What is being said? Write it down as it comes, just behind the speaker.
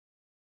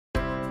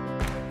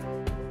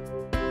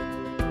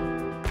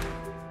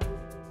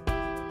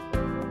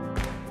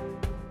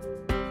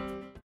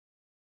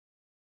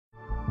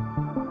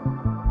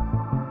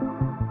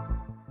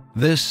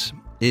This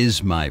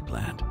is my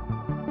plant.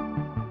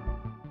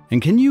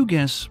 And can you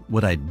guess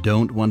what I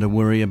don't want to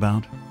worry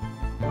about?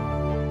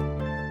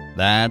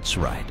 That's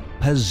right,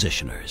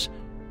 positioners.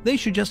 They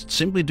should just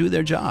simply do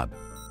their job.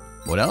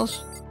 What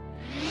else?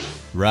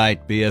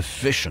 Right, be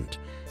efficient,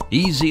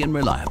 easy and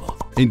reliable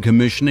in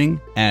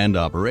commissioning and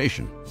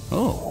operation.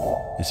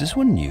 Oh, is this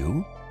one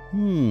new?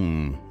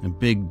 A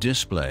big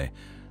display.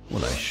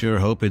 Well, I sure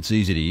hope it's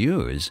easy to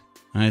use.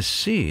 I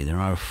see, there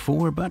are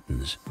 4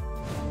 buttons.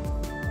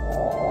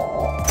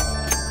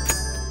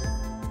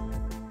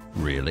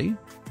 Really?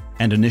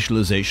 And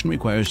initialization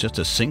requires just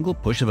a single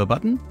push of a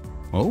button?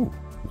 Oh,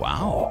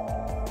 wow.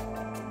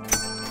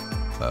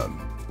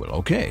 Well,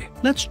 okay.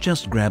 Let's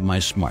just grab my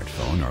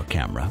smartphone or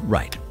camera.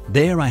 Right.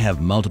 There I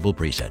have multiple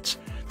presets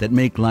that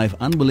make life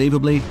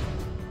unbelievably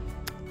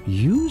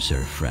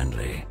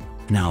user-friendly.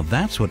 Now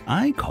that's what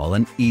I call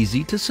an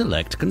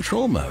easy-to-select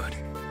control mode.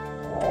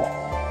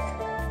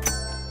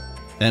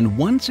 And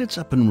once it's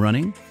up and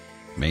running,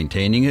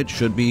 maintaining it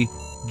should be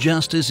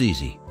just as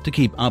easy to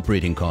keep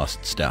operating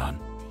costs down.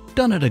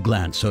 Done at a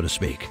glance, so to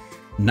speak.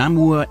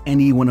 NAMUR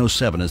NE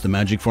 107 is the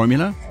magic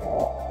formula?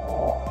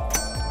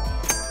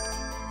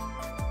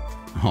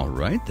 All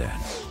right then.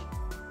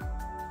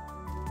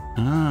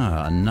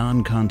 Ah, a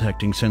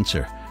non-contacting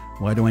sensor.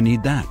 Why do I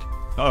need that?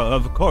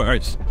 Of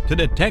course, to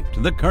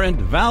detect the current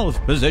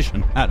valve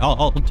position at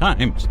all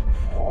times.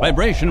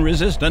 Vibration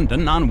resistant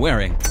and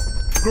non-wearing.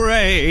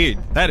 Great!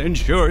 That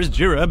ensures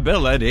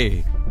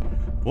durability.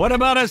 What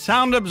about a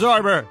sound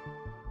absorber?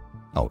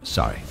 Oh,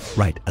 sorry.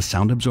 Right, a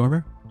sound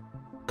absorber?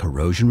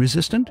 Corrosion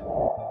resistant?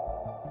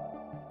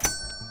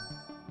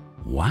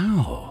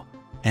 Wow.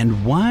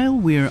 And while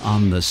we're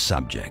on the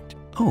subject,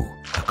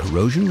 a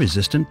corrosion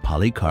resistant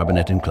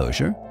polycarbonate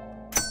enclosure?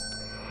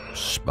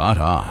 Spot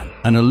on.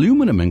 An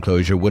aluminum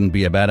enclosure wouldn't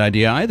be a bad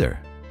idea either.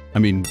 I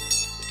mean,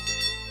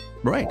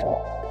 right.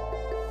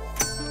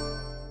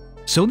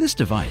 So this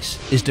device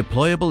is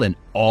deployable in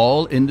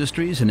all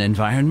industries and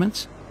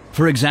environments?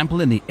 For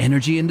example, in the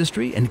energy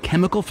industry and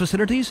chemical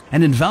facilities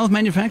and in valve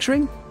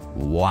manufacturing?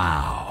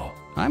 Wow,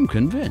 I'm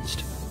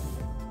convinced.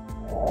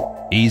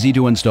 Easy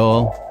to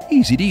install,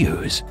 easy to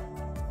use.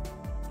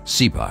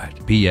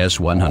 SIPART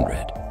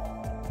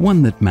PS100.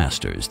 One that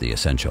masters the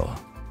essential.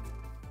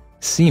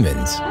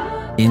 Siemens.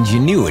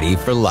 Ingenuity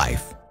for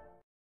life.